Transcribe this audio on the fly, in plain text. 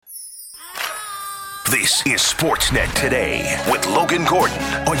This is Sportsnet Today with Logan Gordon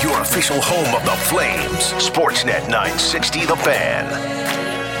on your official home of the Flames. Sportsnet 960 The Fan.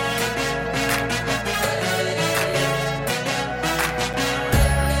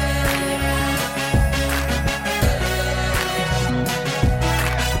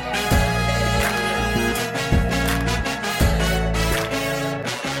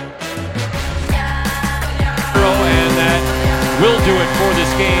 Will do it for this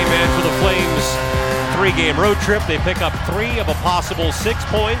game and for the Flames' three-game road trip. They pick up 3 of a possible 6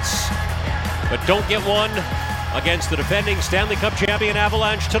 points, but don't get one against the defending Stanley Cup champion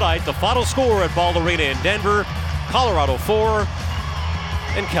Avalanche tonight. The final score at Ball Arena in Denver, Colorado 4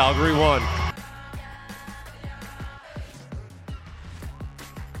 and Calgary 1.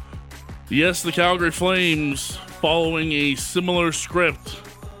 Yes, the Calgary Flames following a similar script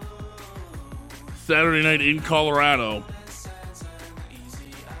Saturday night in Colorado.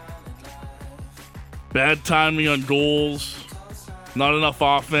 Bad timing on goals, not enough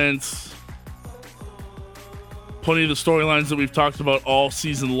offense. Plenty of the storylines that we've talked about all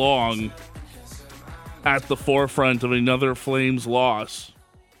season long at the forefront of another Flames loss.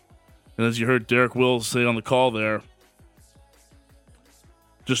 And as you heard Derek Wills say on the call there,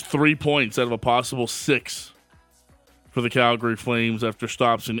 just 3 points out of a possible 6 for the Calgary Flames after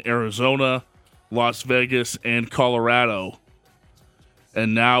stops in Arizona, Las Vegas, and Colorado.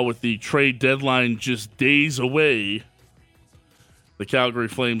 And now with the trade deadline just days away, the Calgary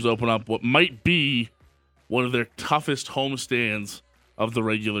Flames open up what might be one of their toughest homestands of the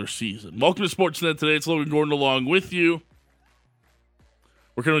regular season. Welcome to Sportsnet Today. It's Logan Gordon along with you.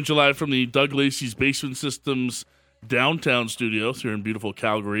 We're coming to you live from the Doug Lacey's Basement Systems downtown studios here in beautiful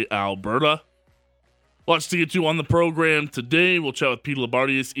Calgary, Alberta. Lots to get to on the program today. We'll chat with Peter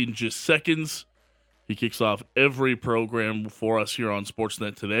Labardius in just seconds. He kicks off every program for us here on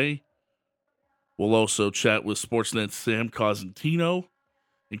Sportsnet Today. We'll also chat with Sportsnet's Sam Cosentino.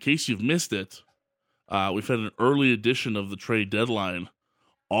 In case you've missed it, we've had an early edition of the trade deadline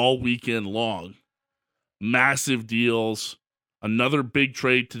all weekend long. Massive deals. Another big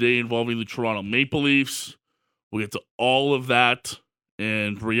trade today involving the Toronto Maple Leafs. We'll get to all of that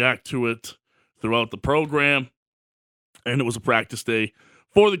and react to it throughout the program. And it was a practice day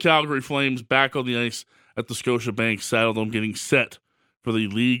for the Calgary Flames back on the ice at the Scotiabank Saddledome, getting set for the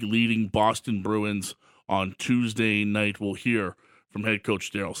league-leading Boston Bruins on Tuesday night. We'll hear from head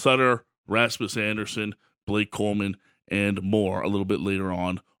coach Daryl Sutter, Rasmus Andersson, Blake Coleman, and more a little bit later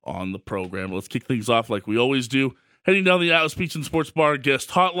on the program. Let's kick things off like we always do, heading down the Atlas Beach and Sports Bar guest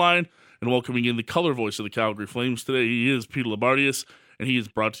hotline and welcoming in the color voice of the Calgary Flames today. He is Peter Labardius, and he is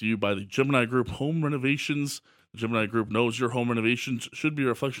brought to you by the Gemini Group Home Renovations. The Gemini Group knows your home renovations should be a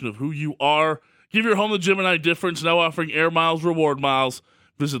reflection of who you are. Give your home the Gemini difference, now offering Air Miles, Reward Miles.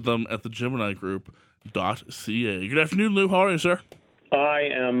 Visit them at thegeminigroup.ca. Good afternoon, Lou. How are you, sir? I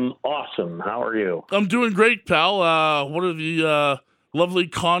am awesome. How are you? I'm doing great, pal. What are the lovely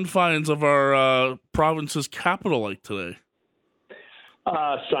confines of our province's capital like today?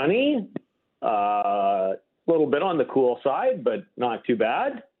 Sunny. A little bit on the cool side, but not too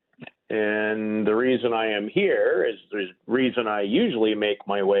bad. And the reason I am here is the reason I usually make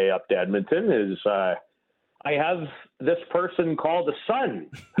my way up to Edmonton is I have this person called a son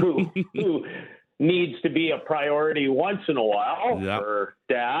who needs to be a priority once in a while for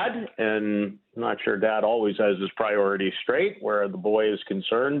Dad. And I'm not sure Dad always has his priorities straight where the boy is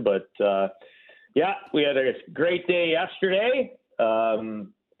concerned. But, we had a great day yesterday.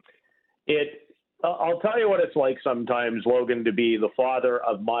 I'll tell you what it's like sometimes, Logan, to be the father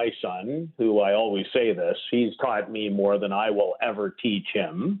of my son, who I always say this. He's taught me more than I will ever teach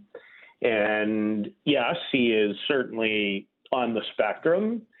him. And yes, he is certainly on the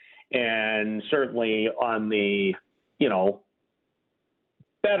spectrum and certainly on the,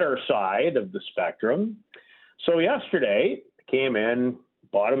 better side of the spectrum. So yesterday, came in,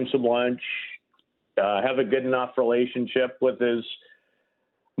 bought him some lunch, have a good enough relationship with his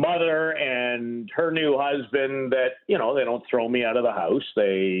mother and her new husband that, they don't throw me out of the house.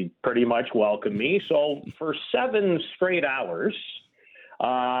 They pretty much welcome me. So for 7 straight hours,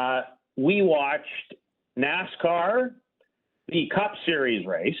 we watched NASCAR, the Cup Series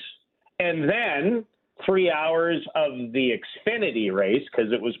race, and then 3 hours of the Xfinity race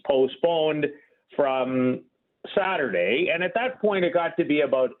because it was postponed from Saturday. And at that point, it got to be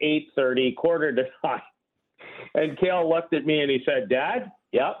about 8:30, 8:45. And Cale looked at me and he said, "Dad?"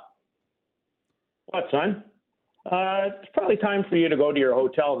 "Yep." "What, son?" It's probably time for you to go to your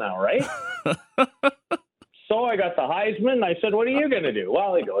hotel now, right?" So I got the Heisman. I said, "What are you going to do?"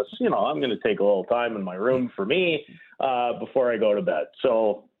 Well, he goes, "I'm going to take a little time in my room for me before I go to bed."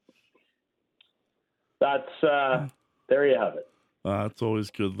 So that's there you have it. It's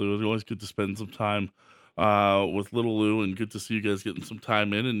always good, Lou. It's always good to spend some time with little Lou, and good to see you guys getting some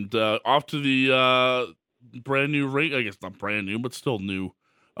time in. And off to the brand new rink, I guess not brand new, but still new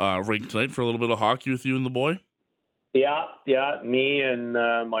rink tonight for a little bit of hockey with you and the boy. Yeah, me and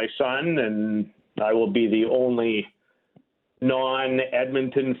my son, and I will be the only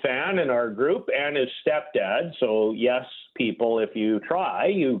non-Edmonton fan in our group, and his stepdad. So yes, people, if you try,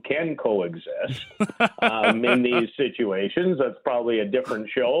 you can coexist in these situations. That's probably a different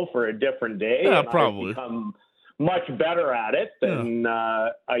show for a different day. Yeah, and probably. I've become much better at it than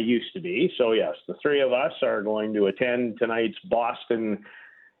I used to be. So yes, the three of us are going to attend tonight's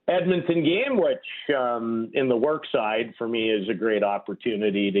Boston-Edmonton game, which in the work side for me is a great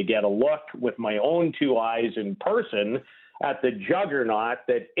opportunity to get a look with my own two eyes in person at the juggernaut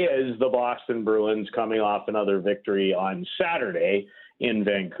that is the Boston Bruins, coming off another victory on Saturday in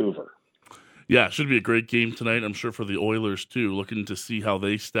Vancouver. Yeah, it should be a great game tonight, I'm sure, for the Oilers, too, looking to see how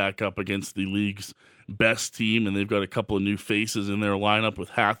they stack up against the league's best team, and they've got a couple of new faces in their lineup with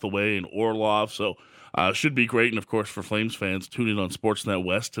Hathaway and Orlov, so should be great. And, of course, for Flames fans, tune in on Sportsnet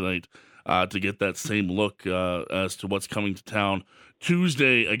West tonight to get that same look as to what's coming to town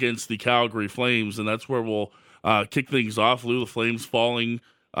Tuesday against the Calgary Flames, and that's where we'll kick things off. Lou, the Flames falling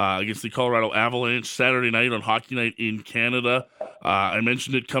against the Colorado Avalanche Saturday night on Hockey Night in Canada. I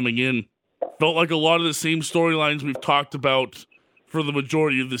mentioned it coming in. Felt like a lot of the same storylines we've talked about for the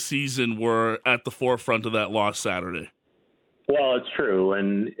majority of the season were at the forefront of that loss Saturday. Well, it's true,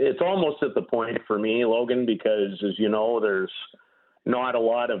 and it's almost at the point for me, Logan, because as you know, there's not a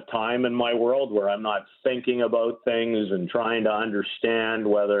lot of time in my world where I'm not thinking about things and trying to understand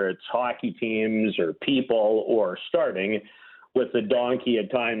whether it's hockey teams or people, or starting with the donkey at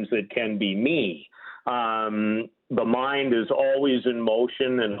times that can be me. The mind is always in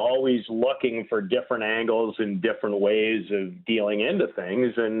motion and always looking for different angles and different ways of dealing into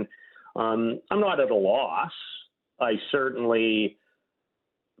things. And I'm not at a loss. I certainly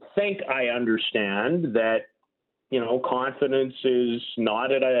think I understand that, confidence is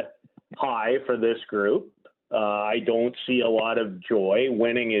not at a high for this group. I don't see a lot of joy.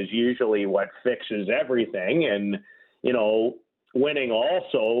 Winning is usually what fixes everything. And, winning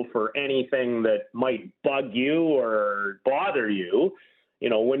also for anything that might bug you or bother you,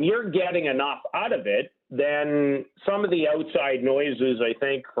 when you're getting enough out of it, then some of the outside noises, I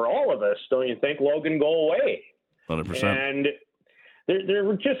think, for all of us, don't you think, Logan, go away? 100%. And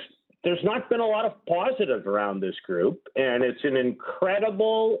there's not been a lot of positive around this group, and it's an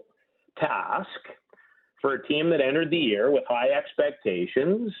incredible task for a team that entered the year with high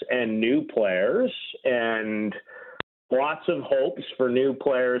expectations and new players and lots of hopes for new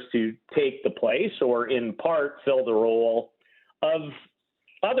players to take the place or in part fill the role of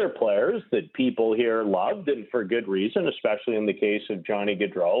other players that people here loved, and for good reason, especially in the case of Johnny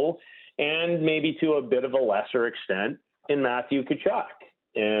Gaudreau, and maybe to a bit of a lesser extent in Matthew Tkachuk.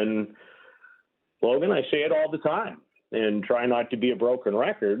 And Logan, I say it all the time and try not to be a broken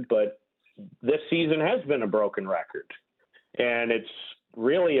record, but this season has been a broken record. And it's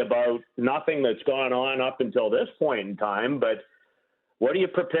really about nothing that's gone on up until this point in time, but what are you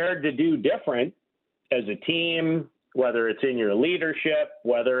prepared to do different as a team, whether it's in your leadership,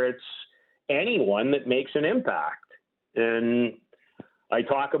 whether it's anyone that makes an impact? And I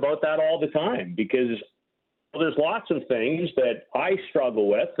talk about that all the time because there's lots of things that I struggle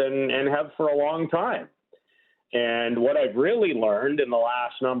with and have for a long time. And what I've really learned in the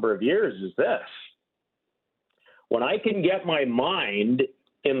last number of years is this: when I can get my mind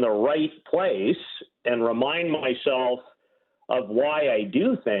in the right place and remind myself of why I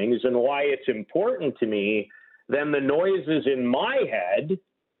do things and why it's important to me, then the noises in my head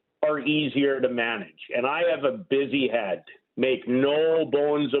are easier to manage. And I have a busy head, make no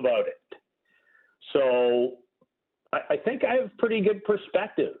bones about it. So I think I have pretty good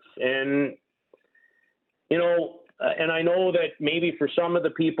perspective. And, and I know that maybe for some of the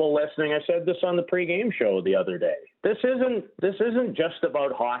people listening, I said this on the pregame show the other day. This isn't just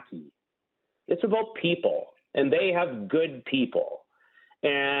about hockey. It's about people, and they have good people.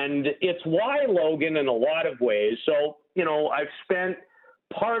 And it's why, Logan, in a lot of ways. So, I've spent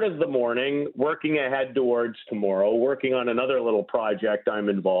part of the morning working ahead towards tomorrow, working on another little project I'm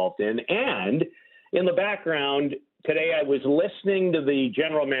involved in. And in the background today, I was listening to the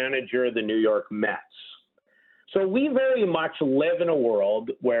general manager of the New York Mets. So we very much live in a world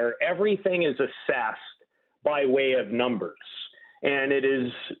where everything is assessed by way of numbers. And it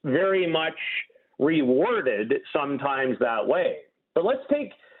is very much rewarded sometimes that way. But let's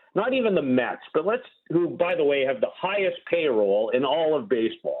take not even the Mets, but who, by the way, have the highest payroll in all of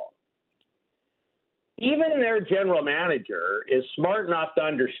baseball. even their general manager is smart enough to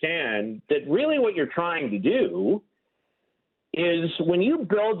understand that really what you're trying to do is when you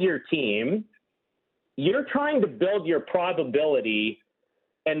build your team, you're trying to build your probability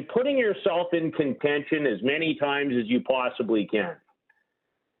and putting yourself in contention as many times as you possibly can.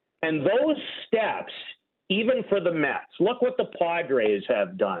 And those steps, even for the Mets, look what the Padres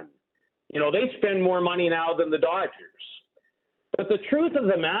have done. You know, they spend more money now than the Dodgers. But the truth of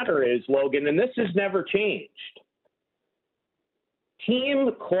the matter is, Logan, and this has never changed, team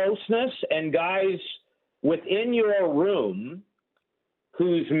closeness and guys within your room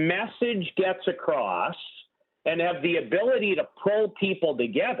whose message gets across and have the ability to pull people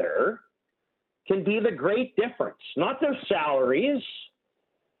together can be the great difference. Not their salaries,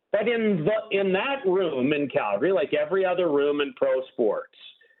 but in that room in Calgary, like every other room in pro sports,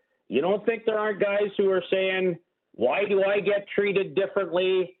 you don't think there aren't guys who are saying, why do I get treated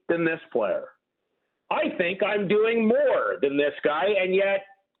differently than this player? I think I'm doing more than this guy, and yet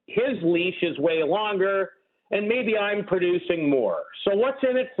his leash is way longer, and maybe I'm producing more. So what's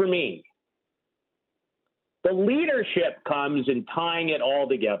in it for me? The leadership comes in tying it all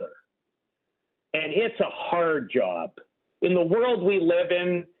together. And it's a hard job. In the world we live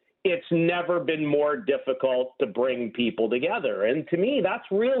in, it's never been more difficult to bring people together. And to me, that's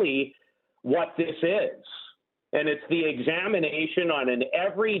really what this is. And it's the examination on an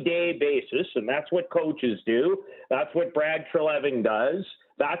everyday basis, and that's what coaches do. That's what Brad Treleving does.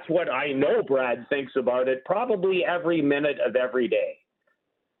 That's what I know Brad thinks about it probably every minute of every day.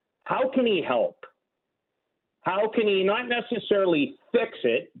 How can he help? How can he not necessarily fix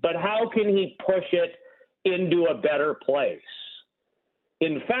it, but how can he push it into a better place?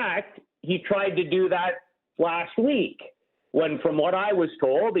 In fact, he tried to do that last week when, from what I was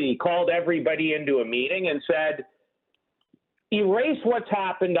told, he called everybody into a meeting and said, erase what's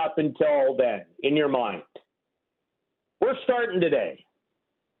happened up until then in your mind. We're starting today.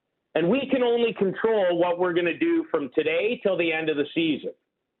 And we can only control what we're going to do from today till the end of the season.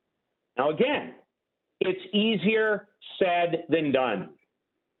 Now, again, it's easier said than done.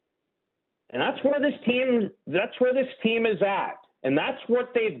 And that's where this team is at. And that's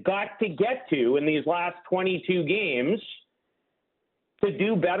what they've got to get to in these last 22 games to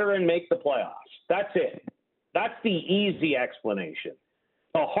do better and make the playoffs. That's it. That's the easy explanation.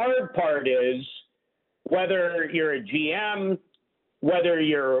 The hard part is whether you're a GM, whether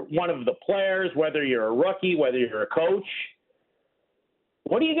you're one of the players, whether you're a rookie, whether you're a coach,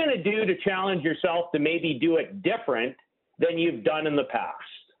 what are you going to do to challenge yourself to maybe do it different than you've done in the past?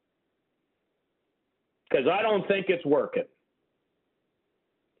 Because I don't think it's working.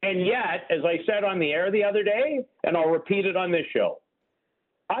 And yet, as I said on the air the other day, and I'll repeat it on this show,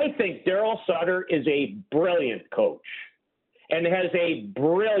 I think Darryl Sutter is a brilliant coach and has a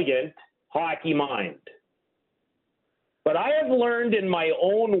brilliant hockey mind. But I have learned in my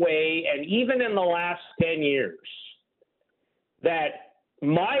own way, and even in the last 10 years, that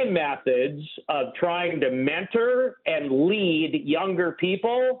my methods of trying to mentor and lead younger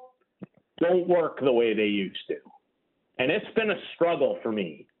people don't work the way they used to. And it's been a struggle for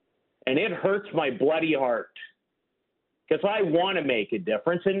me. And it hurts my bloody heart because I want to make a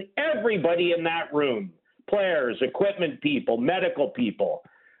difference. And everybody in that room, players, equipment people, medical people,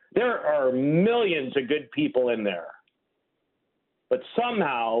 there are millions of good people in there. But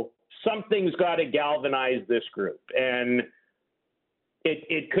somehow, something's got to galvanize this group. And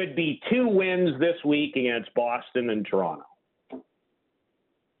it could be 2 wins this week against Boston and Toronto.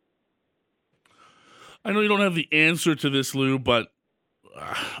 I know you don't have the answer to this, Lou, but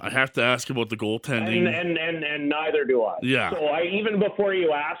I have to ask about the goaltending. And neither do I. Yeah. So even before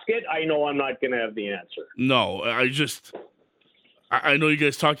you ask it, I know I'm not going to have the answer. No, I know you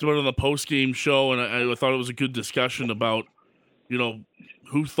guys talked about it on the post-game show, and I thought it was a good discussion about, you know,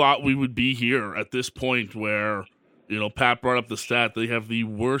 who thought we would be here at this point where, you know, Pat brought up the stat. They have the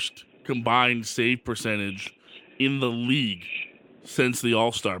worst combined save percentage in the league since the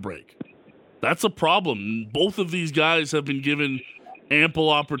All-Star break. That's a problem. Both of these guys have been given ample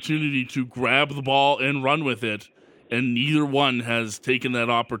opportunity to grab the ball and run with it, and neither one has taken that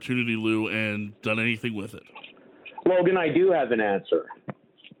opportunity, Lou, and done anything with it. Logan, I do have an answer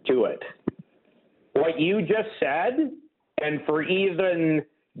to it. What you just said, and for even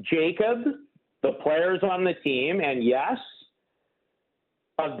Jacob, the players on the team, and yes,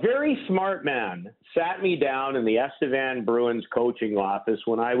 a very smart man sat me down in the Estevan Bruins coaching office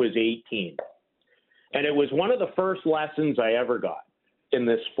when I was 18. And it was one of the first lessons I ever got in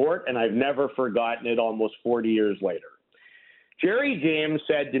this sport, and I've never forgotten it almost 40 years later. Jerry James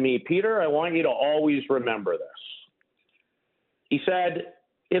said to me, Peter, I want you to always remember this. He said,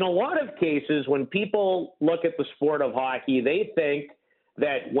 in a lot of cases, when people look at the sport of hockey, they think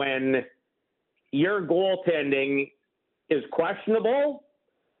that when your goaltending is questionable,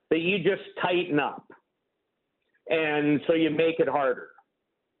 that you just tighten up. And so you make it harder.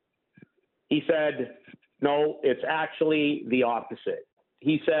 He said, no, it's actually the opposite.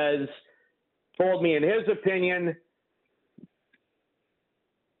 He says, told me in his opinion,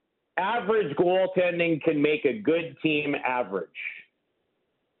 average goaltending can make a good team average.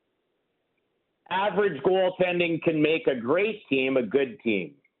 Average goaltending can make a great team a good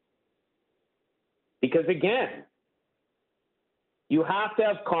team. Because again, you have to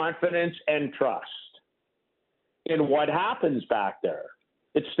have confidence and trust in what happens back there.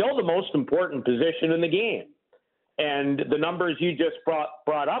 It's still the most important position in the game. And the numbers you just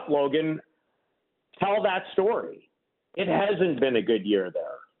brought up, Logan, tell that story. It hasn't been a good year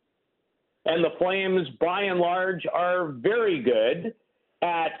there. And the Flames, by and large, are very good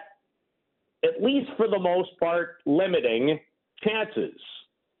at least for the most part, limiting chances.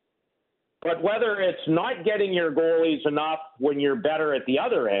 But whether it's not getting your goalies enough when you're better at the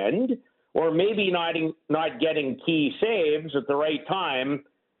other end, or maybe not getting key saves at the right time,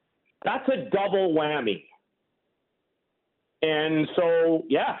 that's a double whammy. And so,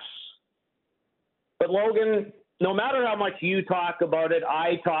 yes. But Logan, no matter how much you talk about it,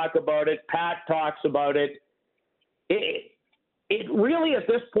 I talk about it, Pat talks about it, it really at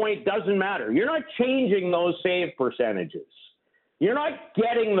this point doesn't matter. You're not changing those save percentages. You're not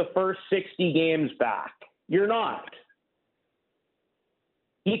getting the first 60 games back. You're not.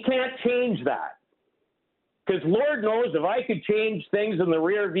 You can't change that. Because Lord knows if I could change things in the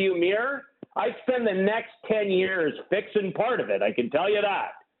rearview mirror, I'd spend the next 10 years fixing part of it. I can tell you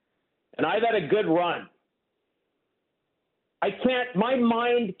that. And I've had a good run. My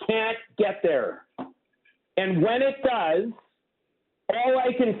mind can't get there. And when it does, all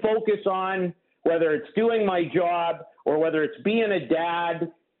I can focus on, whether it's doing my job or whether it's being a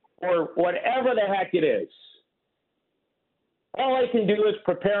dad or whatever the heck it is, all I can do is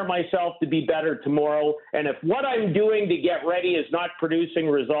prepare myself to be better tomorrow. And if what I'm doing to get ready is not producing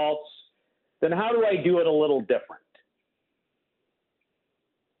results, then how do I do it a little different?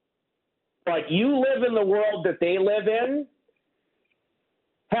 But you live in the world that they live in.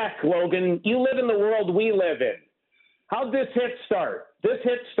 Heck, Logan, you live in the world we live in. How'd this hit start? This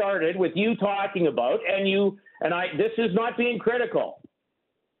hit started with you talking about, this is not being critical.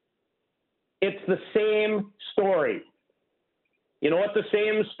 It's the same story. You know what the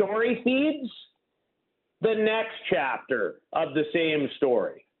same story feeds? The next chapter of the same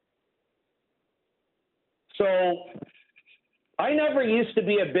story. So I never used to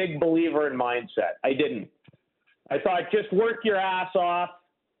be a big believer in mindset. I didn't. I thought just work your ass off,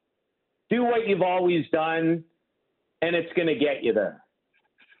 do what you've always done, and it's going to get you there.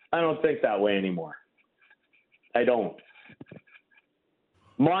 I don't think that way anymore. I don't.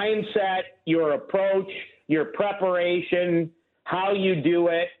 Mindset, your approach, your preparation, how you do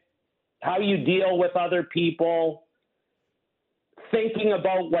it, how you deal with other people, thinking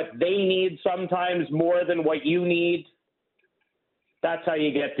about what they need sometimes more than what you need. That's how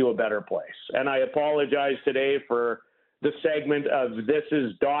you get to a better place. And I apologize today for the segment of This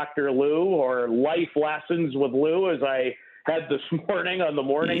is Dr. Lou or Life Lessons with Lou as I had this morning on the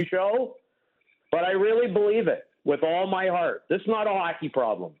morning show. But I really believe it with all my heart. This is not a hockey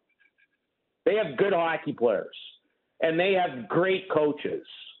problem. They have good hockey players and they have great coaches.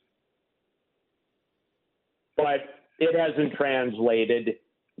 But it hasn't translated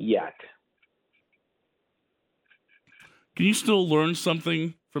yet. Can you still learn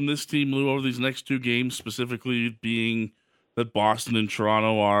something from this team, Lou, over these next two games, specifically being that Boston and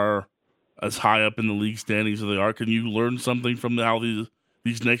Toronto are as high up in the league standings as they are? Can you learn something from how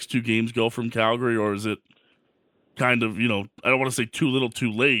these next two games go from Calgary, or is it kind of, I don't want to say too little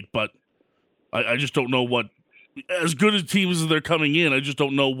too late, but I just don't know what, as good a teams as they're coming in, I just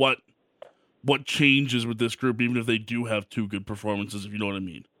don't know what changes with this group, even if they do have two good performances, if you know what I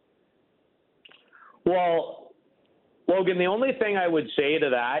mean. Well, Logan, the only thing I would say to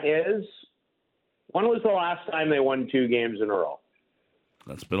that is, when was the last time they won 2 games in a row?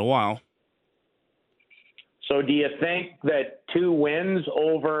 That's been a while. So do you think that 2 wins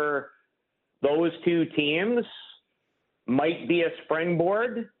over those 2 teams might be a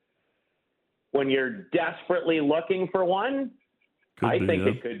springboard when you're desperately looking for one?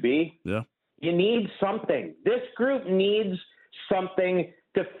 It could be. Yeah. You need something. This group needs something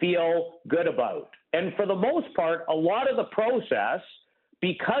to feel good about. And for the most part, a lot of the process,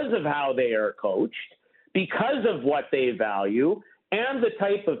 because of how they are coached, because of what they value, and the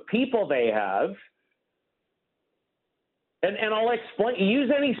type of people they have, And I'll explain.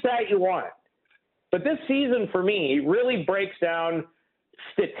 Use any stat you want. But this season for me really breaks down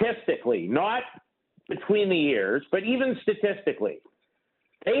statistically, not between the years, but even statistically.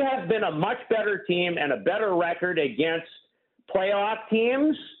 They have been a much better team and a better record against playoff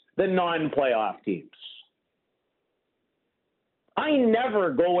teams than non-playoff teams. I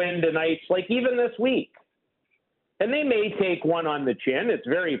never go into nights like even this week. And they may take one on the chin. It's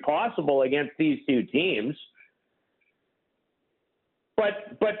very possible against these two teams.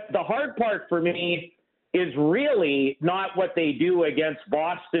 But the hard part for me is really not what they do against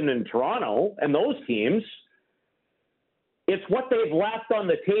Boston and Toronto and those teams. It's what they've left on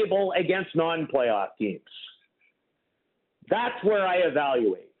the table against non-playoff teams. That's where I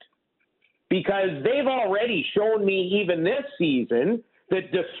evaluate. Because they've already shown me even this season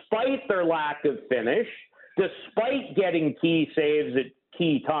that despite their lack of finish, despite getting key saves at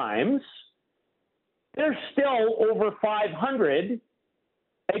key times, they're still over 500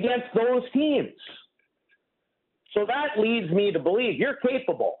 against those teams. So that leads me to believe you're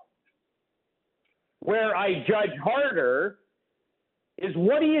capable. Where I judge harder is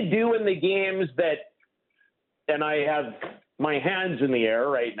what do you do in the games that, and I have my hands in the air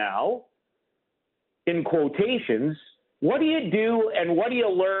right now, in quotations, what do you do and what do you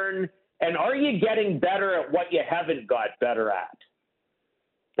learn, and are you getting better at what you haven't got better at?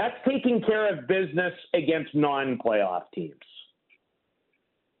 That's taking care of business against non-playoff teams.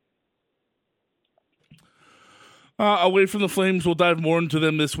 Away from the Flames, we'll dive more into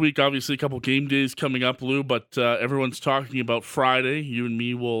them this week. Obviously, a couple game days coming up, Lou, but everyone's talking about Friday. You and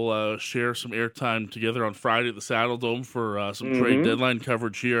me will share some airtime together on Friday at the Saddle Dome for some trade deadline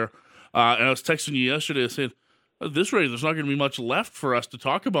coverage here. And I was texting you yesterday saying, at this rate, there's not going to be much left for us to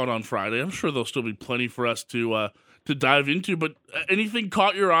talk about on Friday. I'm sure there'll still be plenty for us to dive into, but anything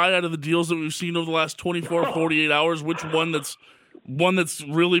caught your eye out of the deals that we've seen over the last 24, 48 hours? Which one that's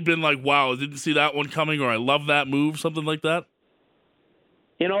really been like, wow, I didn't see that one coming, or I love that move, something like that?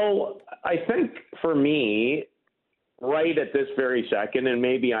 You know, I think for me, right at this very second, and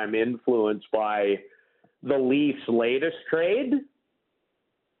maybe I'm influenced by the Leafs' latest trade,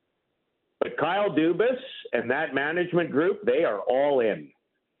 but Kyle Dubas and that management group, they are all in.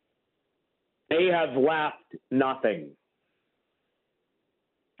 They have left nothing.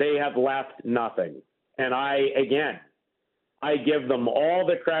 They have left nothing. And I give them all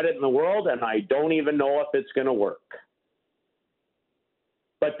the credit in the world, and I don't even know if it's going to work.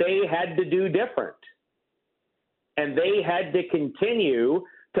 But they had to do different. And they had to continue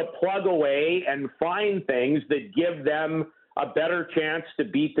to plug away and find things that give them a better chance to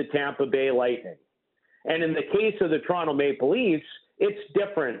beat the Tampa Bay Lightning. And in the case of the Toronto Maple Leafs, it's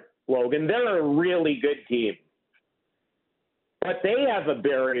different, Logan. They're a really good team. But they have a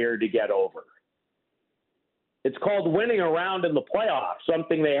barrier to get over. It's called winning a round in the playoffs,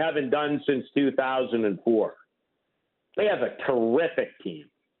 something they haven't done since 2004. They have a terrific team.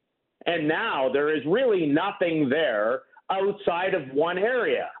 And now there is really nothing there outside of one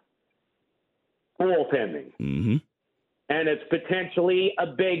area, goaltending. Mm-hmm. And it's potentially a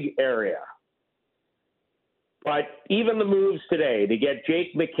big area. But even the moves today to get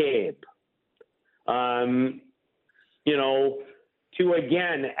Jake McCabe, to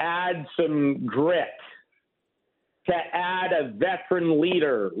again add some grit, to add a veteran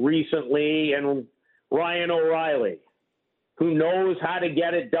leader recently and Ryan O'Reilly, who knows how to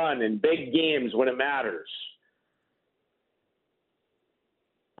get it done in big games when it matters.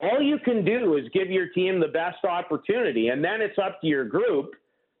 All you can do is give your team the best opportunity, and then it's up to your group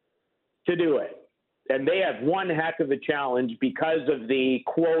to do it. And they have one heck of a challenge because of the,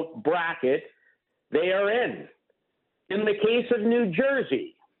 quote, bracket they are in. In the case of New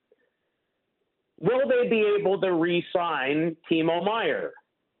Jersey, will they be able to re-sign Timo Meier?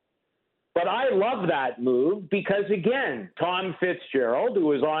 But I love that move because, again, Tom Fitzgerald, who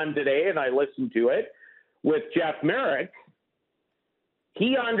was on today, and I listened to it, with Jeff Merrick,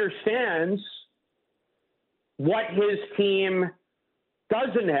 he understands what his team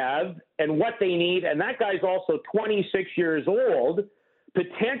doesn't have and what they need. And that guy's also 26 years old,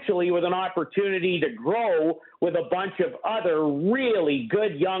 potentially with an opportunity to grow with a bunch of other really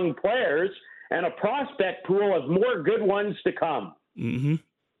good young players and a prospect pool of more good ones to come. Mm-hmm.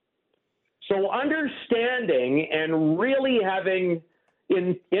 So understanding and really having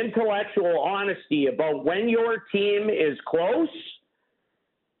intellectual honesty about when your team is close,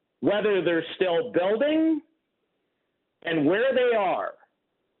 whether they're still building, and where they are.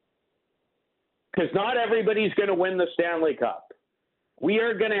 Because not everybody's going to win the Stanley Cup. We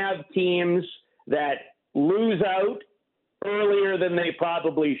are going to have teams that lose out earlier than they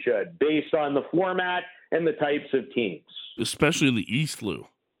probably should, based on the format and the types of teams. Especially in the East, Lou.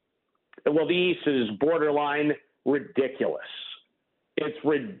 Well, the East is borderline ridiculous. It's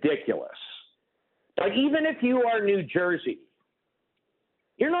ridiculous. But even if you are New Jersey,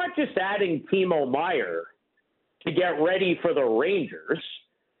 you're not just adding Timo Meier to get ready for the Rangers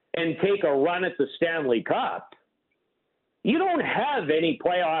and take a run at the Stanley Cup. You don't have any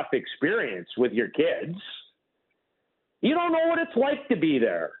playoff experience with your kids. You don't know what it's like to be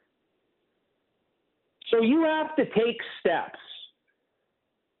there. So you have to take steps.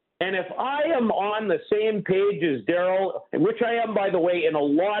 And if I am on the same page as Daryl, which I am, by the way, in a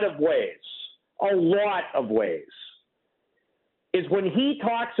lot of ways, is when he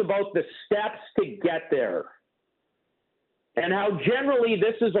talks about the steps to get there and how generally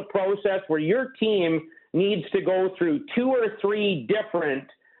this is a process where your team needs to go through 2 or 3 different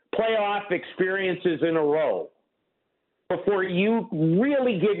playoff experiences in a row before you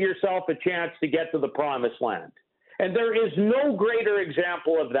really give yourself a chance to get to the promised land. And there is no greater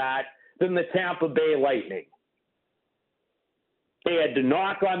example of that than the Tampa Bay Lightning. They had to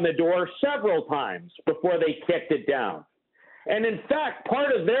knock on the door several times before they kicked it down. And in fact,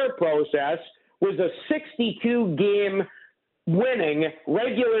 part of their process was a 62-game winning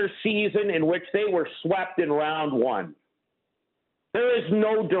regular season in which they were swept in round 1. There is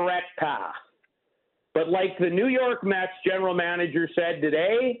no direct path. But like the New York Mets general manager said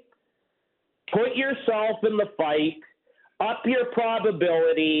today, put yourself in the fight, up your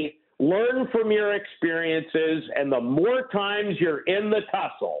probability, learn from your experiences, and the more times you're in the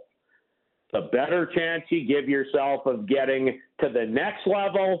tussle, the better chance you give yourself of getting to the next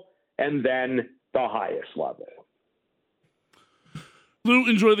level and then the highest level. Lou,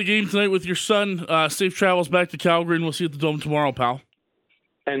 enjoy the game tonight with your son. Safe travels back to Calgary, and we'll see you at the Dome tomorrow, pal.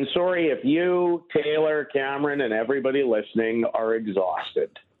 And sorry if you, Taylor, Cameron, and everybody listening are exhausted.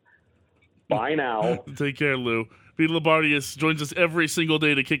 Bye now. Take care, Lou. Peter Labardius joins us every single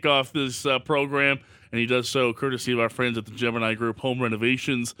day to kick off this program, and he does so courtesy of our friends at the Gemini Group Home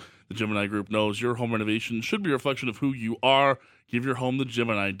Renovations. The Gemini Group knows your home renovation should be a reflection of who you are. Give your home the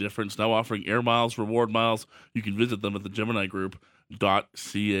Gemini difference. Now offering air miles, reward miles. You can visit them at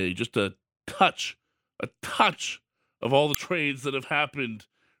thegeminigroup.ca. Just a touch of all the trades that have happened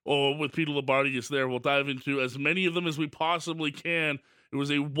with Peter Labardius there. We'll dive into as many of them as we possibly can. It was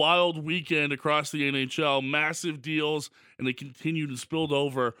a wild weekend across the NHL, massive deals, and they continued and spilled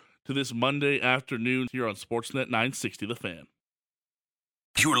over to this Monday afternoon here on Sportsnet 960 The Fan.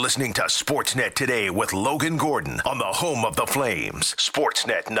 You're listening to Sportsnet Today with Logan Gordon on the home of the Flames,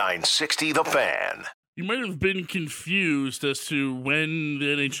 Sportsnet 960 The Fan. You might have been confused as to when the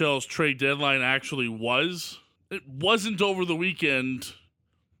NHL's trade deadline actually was. It wasn't over the weekend,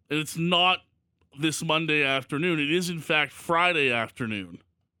 and it's not this Monday afternoon. It is, in fact, Friday afternoon.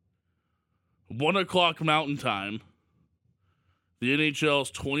 1 o'clock Mountain Time. The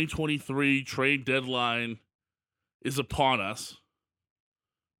NHL's 2023 trade deadline is upon us.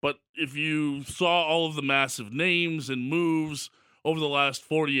 But if you saw all of the massive names and moves over the last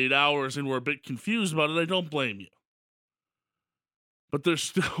 48 hours and were a bit confused about it, I don't blame you. But there's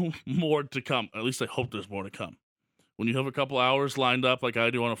still more to come. At least I hope there's more to come. When you have a couple hours lined up like I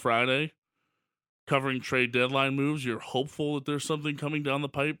do on a Friday, covering trade deadline moves, you're hopeful that there's something coming down the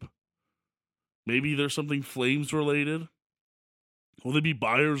pipe. Maybe there's something Flames related. Will they be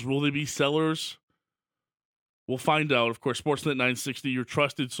buyers? Will they be sellers? We'll find out. Of course, Sportsnet 960, your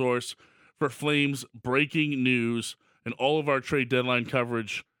trusted source for Flames breaking news and all of our trade deadline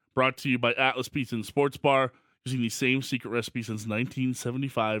coverage, brought to you by Atlas Pizza and Sports Bar, using the same secret recipe since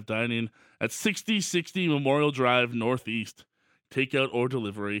 1975. Dine in at 6060 Memorial Drive Northeast. Takeout or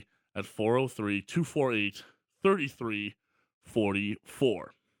delivery at 403-248-3344.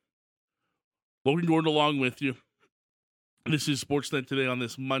 Logan Gordon along with you. This is Sportsnet Today on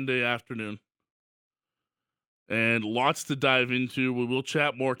this Monday afternoon. And lots to dive into. We will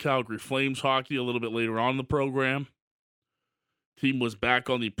chat more Calgary Flames hockey a little bit later on in the program. Team was back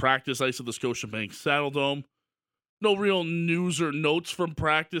on the practice ice of the Scotiabank Saddledome. No real news or notes from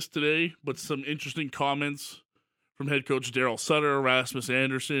practice today, but some interesting comments from head coach Daryl Sutter, Rasmus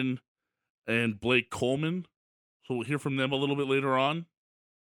Anderson, and Blake Coleman. So we'll hear from them a little bit later on.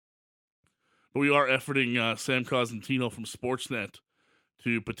 But we are efforting Sam Cosentino from Sportsnet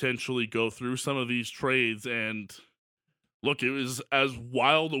to potentially go through some of these trades. And look, it was as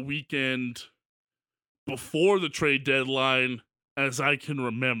wild a weekend before the trade deadline as I can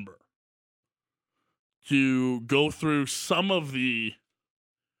remember. To go through some of the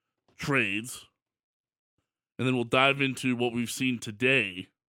trades, and then we'll dive into what we've seen today.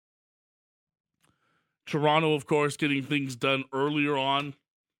 Toronto, of course, getting things done earlier on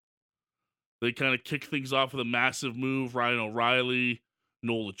They kind of kicked things off with a massive move. Ryan O'Reilly,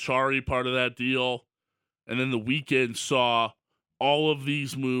 Noel Achari, part of that deal. And then the weekend saw all of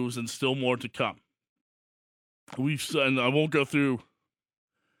these moves and still more to come. And I won't go through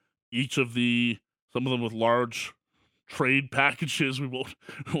each of some of them with large trade packages. We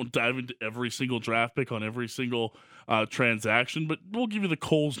won't dive into every single draft pick on every single transaction, but we'll give you the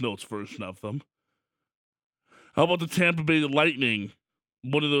Coles Notes version of them. How about the Tampa Bay Lightning?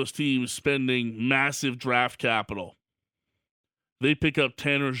 One of those teams spending massive draft capital. They pick up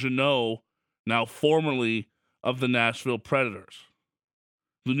Tanner Jeannot, now formerly of the Nashville Predators.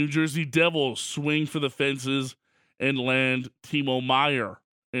 The New Jersey Devils swing for the fences and land Timo Meier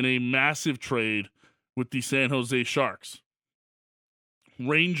in a massive trade with the San Jose Sharks.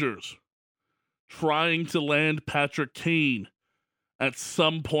 Rangers trying to land Patrick Kane at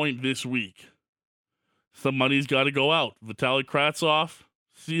some point this week. Some money's got to go out. Vitaly Kravtsov,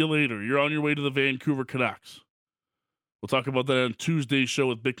 see you later. You're on your way to the Vancouver Canucks. We'll talk about that on Tuesday's show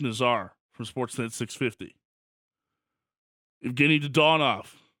with Bick Nazar from Sportsnet 650. Evgeny Dodonov,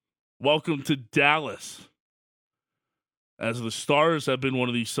 welcome to Dallas. As the Stars have been one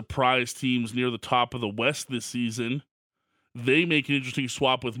of the surprise teams near the top of the West this season, they make an interesting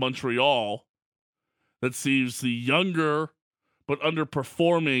swap with Montreal that sees the younger but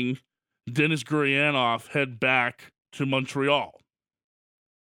underperforming Denis Gurianov head back to Montreal.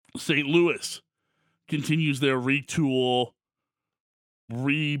 St. Louis continues their retool,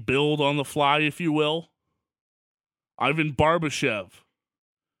 rebuild on the fly, if you will. Ivan Barbashev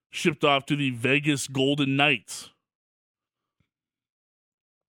shipped off to the Vegas Golden Knights.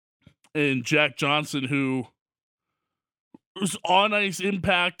 And Jack Johnson, whose on-ice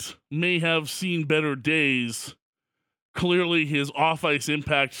impact may have seen better days, clearly his off-ice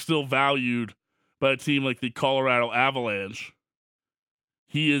impact still valued by a team like the Colorado Avalanche.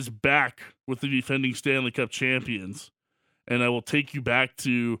 He is back with the defending Stanley Cup champions. And I will take you back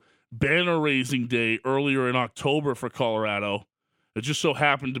to banner-raising day earlier in October for Colorado. It just so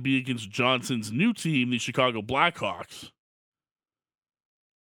happened to be against Johnson's new team, the Chicago Blackhawks.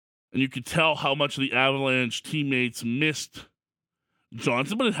 And you could tell how much the Avalanche teammates missed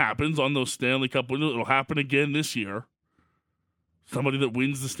Johnson, but it happens on those Stanley Cup windows. It'll happen again this year. Somebody that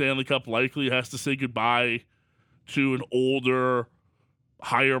wins the Stanley Cup likely has to say goodbye to an older,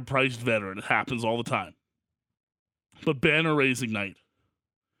 higher-priced veteran. It happens all the time. But banner-raising night.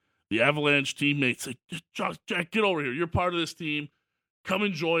 The Avalanche teammates say, Jack, get over here. You're part of this team. Come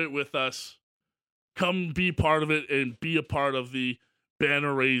enjoy it with us. Come be part of it and be a part of the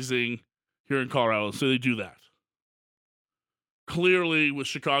banner-raising here in Colorado. So they do that. Clearly, with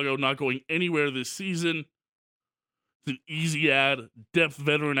Chicago not going anywhere this season, it's an easy ad, depth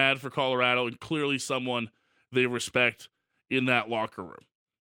veteran ad for Colorado, and clearly someone they respect in that locker room.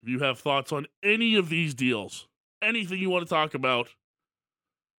 If you have thoughts on any of these deals, anything you want to talk about,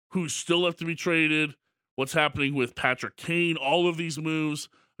 who's still left to be traded, what's happening with Patrick Kane, all of these moves,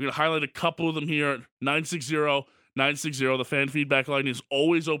 I'm going to highlight a couple of them here at 960-960. The fan feedback line is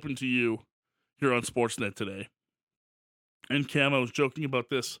always open to you here on Sportsnet today. And Cam, I was joking about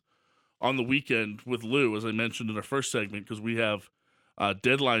this on the weekend with Lou, as I mentioned in our first segment, because we have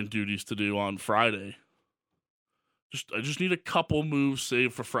deadline duties to do on Friday. I just need a couple moves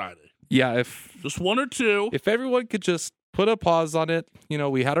saved for Friday. Yeah, just one or two. If everyone could just put a pause on it,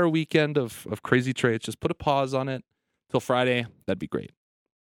 we had our weekend of crazy trades. Just put a pause on it till Friday. That'd be great.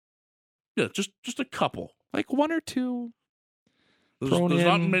 Yeah, just a couple, like one or two. There's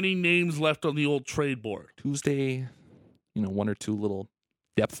not many names left on the old trade board. Tuesday, one or two little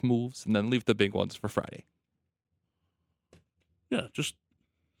depth moves, and then leave the big ones for Friday. Yeah, just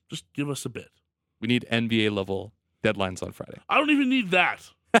give us a bit. We need NBA level deadlines on Friday. I don't even need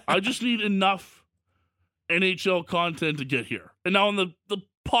that. I just need enough NHL content to get here. And now on the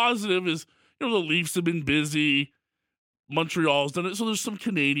positive is, the Leafs have been busy. Montreal's done it. So there's some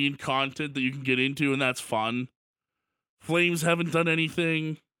Canadian content that you can get into, and that's fun. Flames haven't done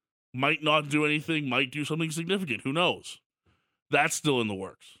anything. Might not do anything. Might do something significant. Who knows? That's still in the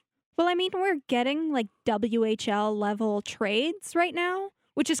works. Well, we're getting like WHL level trades right now,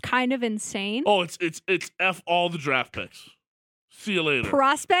 which is kind of insane. Oh, it's F all the draft picks. See you later.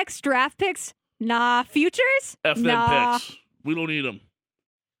 Prospects, draft picks, nah. Futures, F them nah. picks. We don't need them.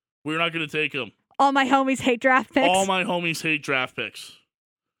 We're not going to take them. All my homies hate draft picks. All my homies hate draft picks.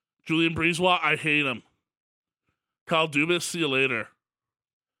 Julian Breezewa, I hate him. Kyle Dubas, see you later.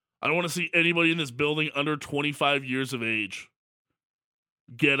 I don't want to see anybody in this building under 25 years of age.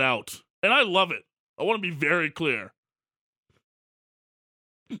 Get out. And I love it. I want to be very clear.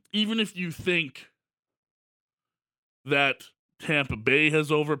 Even if you think that Tampa Bay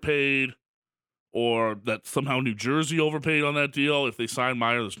has overpaid, or that somehow New Jersey overpaid on that deal. If they sign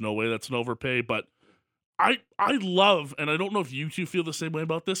Meyer, there's no way that's an overpay. But I love, and I don't know if you two feel the same way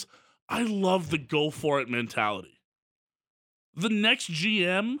about this, I love the go for it mentality. The next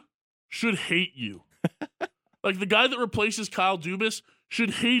GM should hate you. Like the guy that replaces Kyle Dubas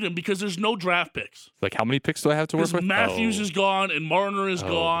should hate him because there's no draft picks. Like, how many picks do I have to work with? Matthews is gone and Marner is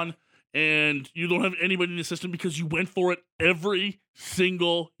gone, and you don't have anybody in the system because you went for it every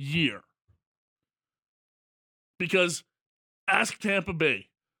single year. Because ask Tampa Bay.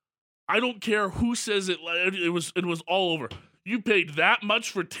 I don't care who says it. It was all over. You paid that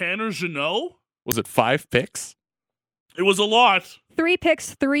much for Tanner Jeannot? Was it 5 picks? It was a lot. 3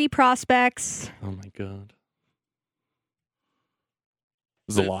 picks, 3 prospects. Oh my God.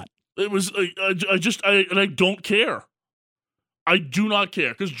 It was a lot. It was, I don't care. I do not care.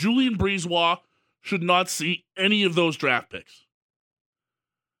 Because Julien Brisebois should not see any of those draft picks.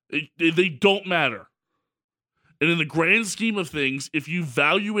 They don't matter. And in the grand scheme of things, if you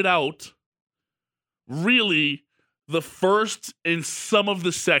value it out, really, the first and some of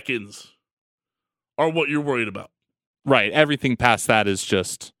the seconds are what you're worried about. Right. Everything past that is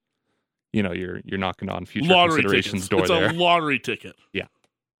just, you're knocking on future Lottery considerations tickets. door It's there. a lottery ticket. Yeah.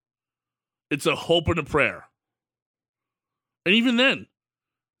 It's a hope and a prayer. And even then,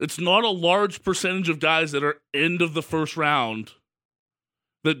 it's not a large percentage of guys that are end of the first round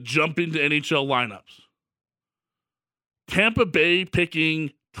that jump into NHL lineups. Tampa Bay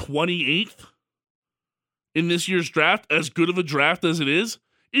picking 28th in this year's draft, as good of a draft as it is,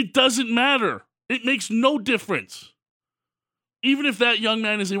 it doesn't matter. It makes no difference. Even if that young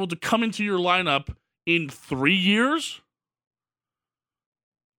man is able to come into your lineup in 3 years,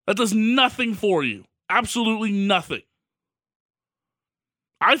 that does nothing for you. Absolutely nothing.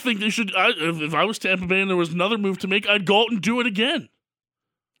 I think they should, if I was Tampa Bay and there was another move to make, I'd go out and do it again.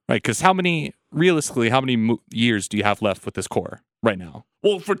 Right, because realistically, how many years do you have left with this core right now?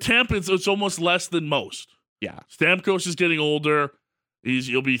 Well, for Tampa, it's almost less than most. Yeah. Stamkos is getting older.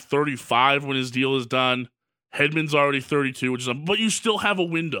 He'll be 35 when his deal is done. Hedman's already 32, but you still have a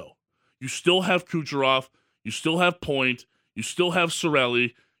window. You still have Kucherov. You still have Point. You still have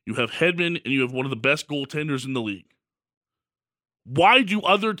Cirelli. You have Hedman, and you have one of the best goaltenders in the league. Why do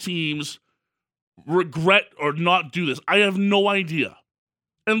other teams regret or not do this? I have no idea.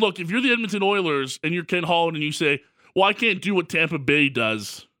 And look, if you're the Edmonton Oilers and you're Ken Holland and you say, well, I can't do what Tampa Bay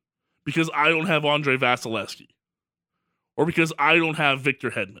does because I don't have Andrei Vasilevsky or because I don't have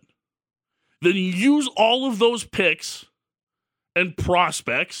Victor Hedman, then use all of those picks and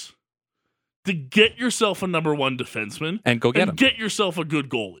prospects to get yourself a number one defenseman and go get him. Get yourself a good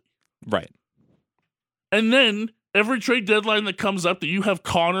goalie. Right. And then every trade deadline that comes up that you have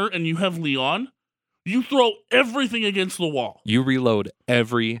Connor and you have Leon, you throw everything against the wall. You reload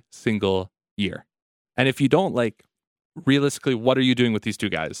every single year. And if you don't, realistically, what are you doing with these two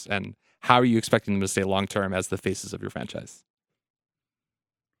guys? And how are you expecting them to stay long-term as the faces of your franchise?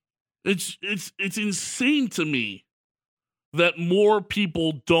 It's insane to me that more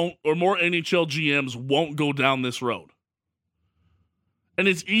people don't, or more NHL GMs won't go down this road. And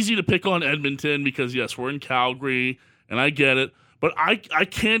it's easy to pick on Edmonton because, yes, we're in Calgary, and I get it. But I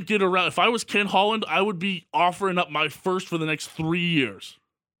can't get around. If I was Ken Holland, I would be offering up my first for the next 3 years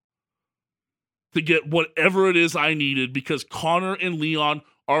to get whatever it is I needed because Connor and Leon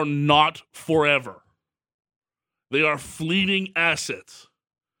are not forever. They are fleeting assets.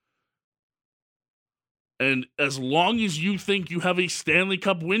 And as long as you think you have a Stanley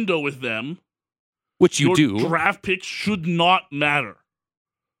Cup window with them, which you do, draft picks should not matter.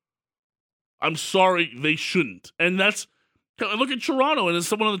 I'm sorry, they shouldn't. And look at Toronto, and as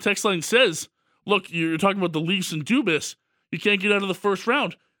someone on the text line says, look, you're talking about the Leafs and Dubas. You can't get out of the first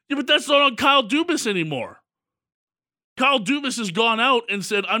round. Yeah, but that's not on Kyle Dubas anymore. Kyle Dubas has gone out and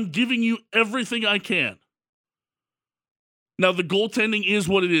said, I'm giving you everything I can. Now, the goaltending is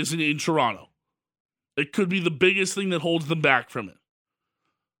what it is in Toronto. It could be the biggest thing that holds them back from it.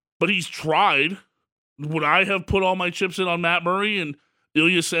 But he's tried. Would I have put all my chips in on Matt Murray and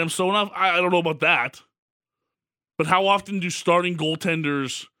Ilya Samsonov? I don't know about that. But how often do starting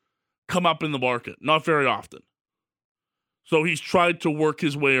goaltenders come up in the market? Not very often. So he's tried to work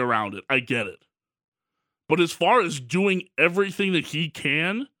his way around it. I get it. But as far as doing everything that he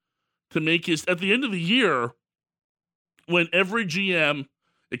can to make at the end of the year, when every GM,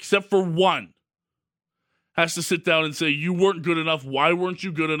 except for one, has to sit down and say, you weren't good enough. Why weren't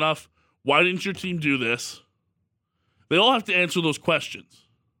you good enough? Why didn't your team do this? They all have to answer those questions.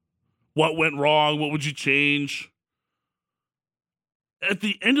 What went wrong? What would you change? At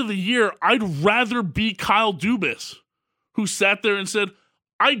the end of the year, I'd rather be Kyle Dubas, who sat there and said,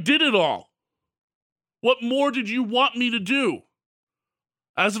 I did it all. What more did you want me to do?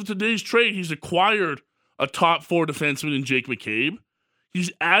 As of today's trade, he's acquired a top 4 defenseman in Jake McCabe.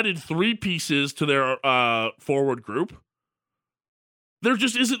 He's added 3 pieces to their forward group. There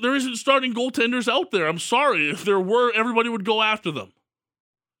isn't starting goaltenders out there. I'm sorry. If there were, everybody would go after them.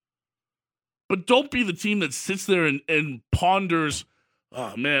 But don't be the team that sits there and ponders,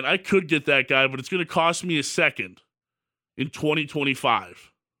 oh man, I could get that guy, but it's going to cost me a second in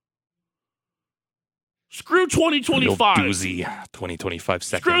 2025. Screw 2025. Real doozy 2025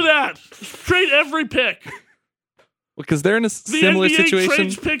 second. Screw that. Trade every pick. Because they're in a similar NBA situation.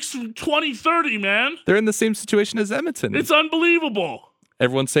 trades picks from 2030, man. They're in the same situation as Edmonton. It's unbelievable.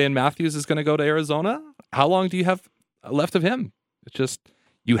 Everyone's saying Matthews is going to go to Arizona. How long do you have left of him? It's just,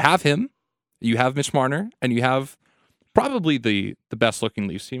 you have him, you have Mitch Marner, and you have probably the best looking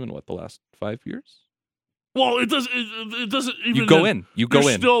Leafs team in the last 5 years? Well, it doesn't even. You go in. You're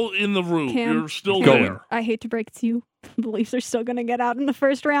still in the room. You're still there. I hate to break it to you. The Leafs are still going to get out in the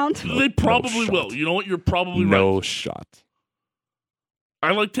first round. They probably will. You know what? You're probably right. No shot.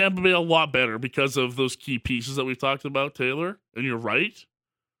 I like Tampa Bay a lot better because of those key pieces that we've talked about, Taylor. And you're right.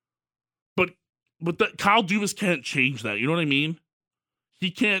 But that Kyle Dubas can't change that. You know what I mean? He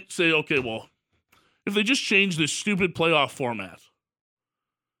can't say, okay, well, if they just change this stupid playoff format,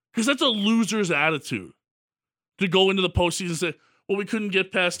 because that's a loser's attitude to go into the postseason and say, well, we couldn't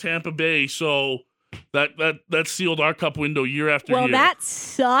get past Tampa Bay, so that sealed our cup window year after year. Well, that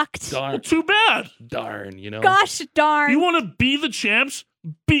sucked. Darn. Well, too bad. Darn, Gosh darn. You want to be the champs?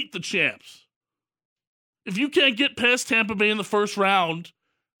 Beat the champs. If you can't get past Tampa Bay in the first round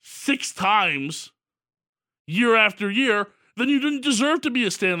 6 times year after year, then you didn't deserve to be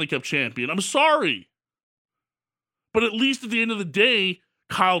a Stanley Cup champion. I'm sorry. But at least at the end of the day,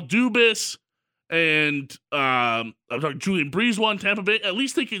 Kyle Dubas and I'm talking Julian Breezewell in Tampa Bay, at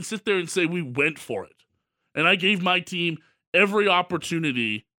least they can sit there and say, we went for it. And I gave my team every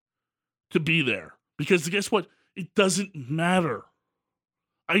opportunity to be there. Because guess what? It doesn't matter.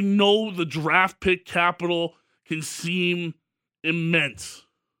 I know the draft pick capital can seem immense.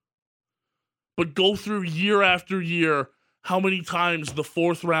 But go through year after year, how many times the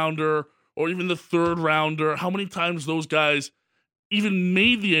 4th rounder or even the 3rd rounder, how many times those guys even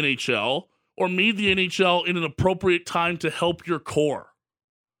made the NHL or made the NHL in an appropriate time to help your core.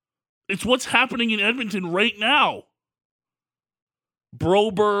 It's what's happening in Edmonton right now.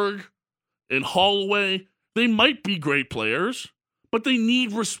 Broberg and Holloway, they might be great players, but they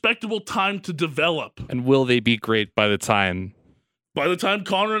need respectable time to develop. And will they be great by the time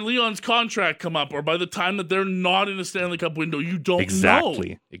Connor and Leon's contract come up, or by the time that they're not in a Stanley Cup window? You don't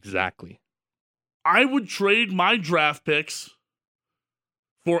know. Exactly. I would trade my draft picks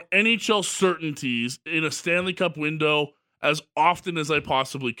for NHL certainties in a Stanley Cup window as often as I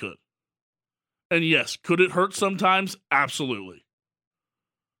possibly could. And yes, could it hurt sometimes? Absolutely.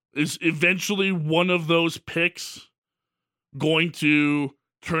 Is eventually one of those picks going to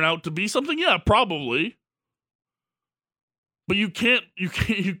turn out to be something? Yeah, probably. But you can't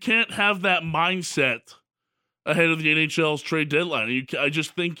have that mindset ahead of the NHL's trade deadline. I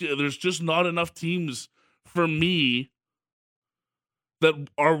just think there's just not enough teams for me that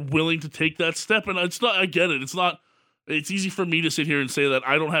are willing to take that step. And it's not, I get it. It's easy for me to sit here and say that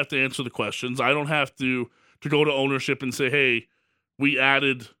I don't have to answer the questions. I don't have to go to ownership and say, hey, we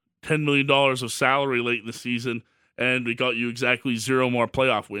added $10 million of salary late in the season and we got you exactly 0 more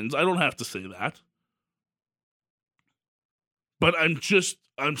playoff wins. I don't have to say that. But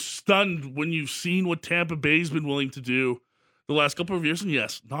I'm stunned when you've seen what Tampa Bay's been willing to do the last couple of years. And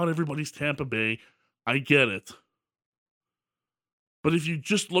yes, not everybody's Tampa Bay. I get it. But if you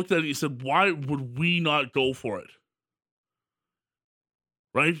just looked at it and you said, why would we not go for it?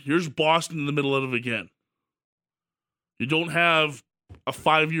 Right? Here's Boston in the middle of it again. You don't have a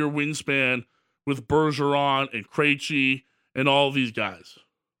 5-year wingspan with Bergeron and Krejci and all these guys.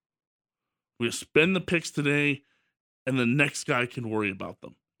 We spend the picks today, and the next guy can worry about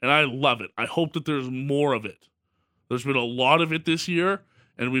them. And I love it. I hope that there's more of it. There's been a lot of it this year,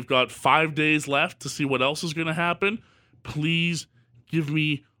 and we've got 5 days left to see what else is going to happen. Please give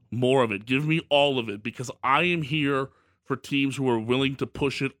me more of it. Give me all of it, because I am here for teams who are willing to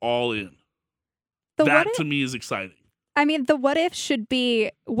push it all in. That, to me, is exciting. I mean, the what if should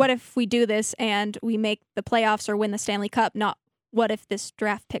be, what if we do this and we make the playoffs or win the Stanley Cup, not what if this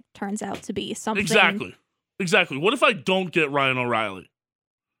draft pick turns out to be something. Exactly. What if I don't get Ryan O'Reilly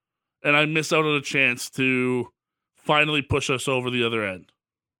and I miss out on a chance to finally push us over the other end?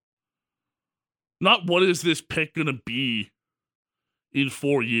 Not what is this pick going to be in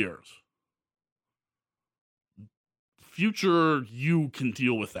 4 years? Future you can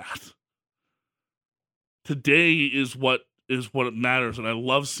deal with that. today is what matters, and I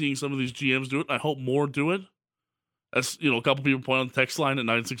love seeing some of these GMs do it. I hope more do it. As you know, a couple people point on the text line at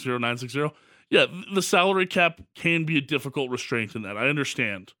 960-960. Yeah, the salary cap can be a difficult restraint in that. I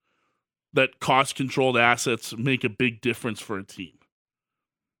understand that cost-controlled assets make a big difference for a team.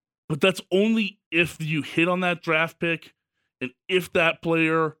 But that's only if you hit on that draft pick and if that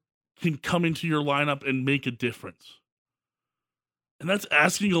player can come into your lineup and make a difference. And that's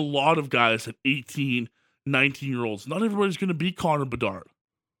asking a lot of guys at 18, 19-year-olds. Not everybody's going to be Connor Bedard.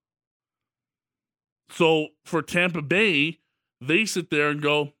 So for Tampa Bay, they sit there and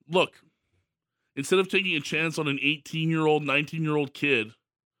go, look, instead of taking a chance on an 18-year-old, 19-year-old kid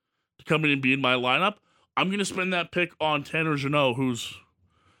to come in and be in my lineup, I'm going to spend that pick on Tanner Jeannot, who's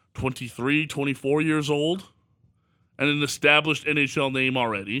 23, 24 years old, and an established NHL name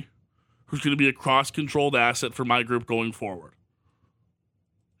already, who's going to be a cross-controlled asset for my group going forward.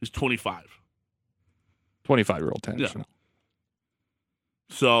 He's 25. 25-year-old Tanner Jeannot.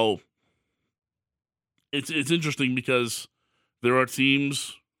 So it's interesting because there are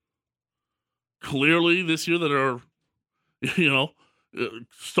teams clearly this year that are,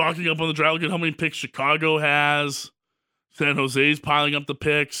 stocking up on the draft. Look at how many picks Chicago has. San Jose's piling up the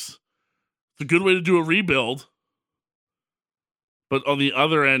picks. It's a good way to do a rebuild. But on the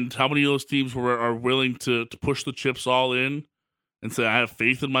other end, how many of those teams are willing to push the chips all in and say, I have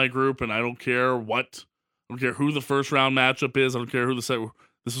faith in my group and I don't care what, I don't care who the first round matchup is. I don't care who this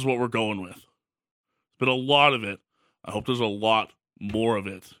is what we're going with. But a lot of it. I hope there's a lot more of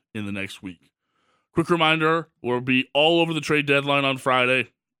it in the next week. Quick reminder, we'll be all over the trade deadline on Friday.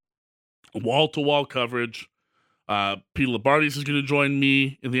 Wall-to-wall coverage. Peter Labardies is going to join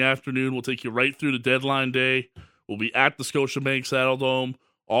me in the afternoon. We'll take you right through the deadline day. We'll be at the Scotiabank Saddledome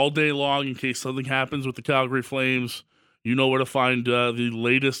all day long in case something happens with the Calgary Flames. You know where to find the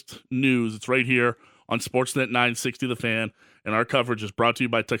latest news. It's right here on Sportsnet 960 The Fan. And our coverage is brought to you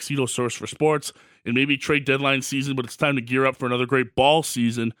by Tuxedo Source for Sports. It may be trade deadline season, but it's time to gear up for another great ball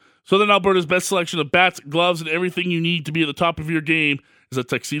season. Southern Alberta's best selection of bats, gloves, and everything you need to be at the top of your game is at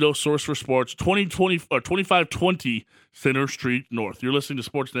Tuxedo Source for Sports, 2520 Center Street North. You're listening to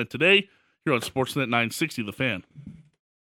Sportsnet today. Here on Sportsnet 960 The Fan.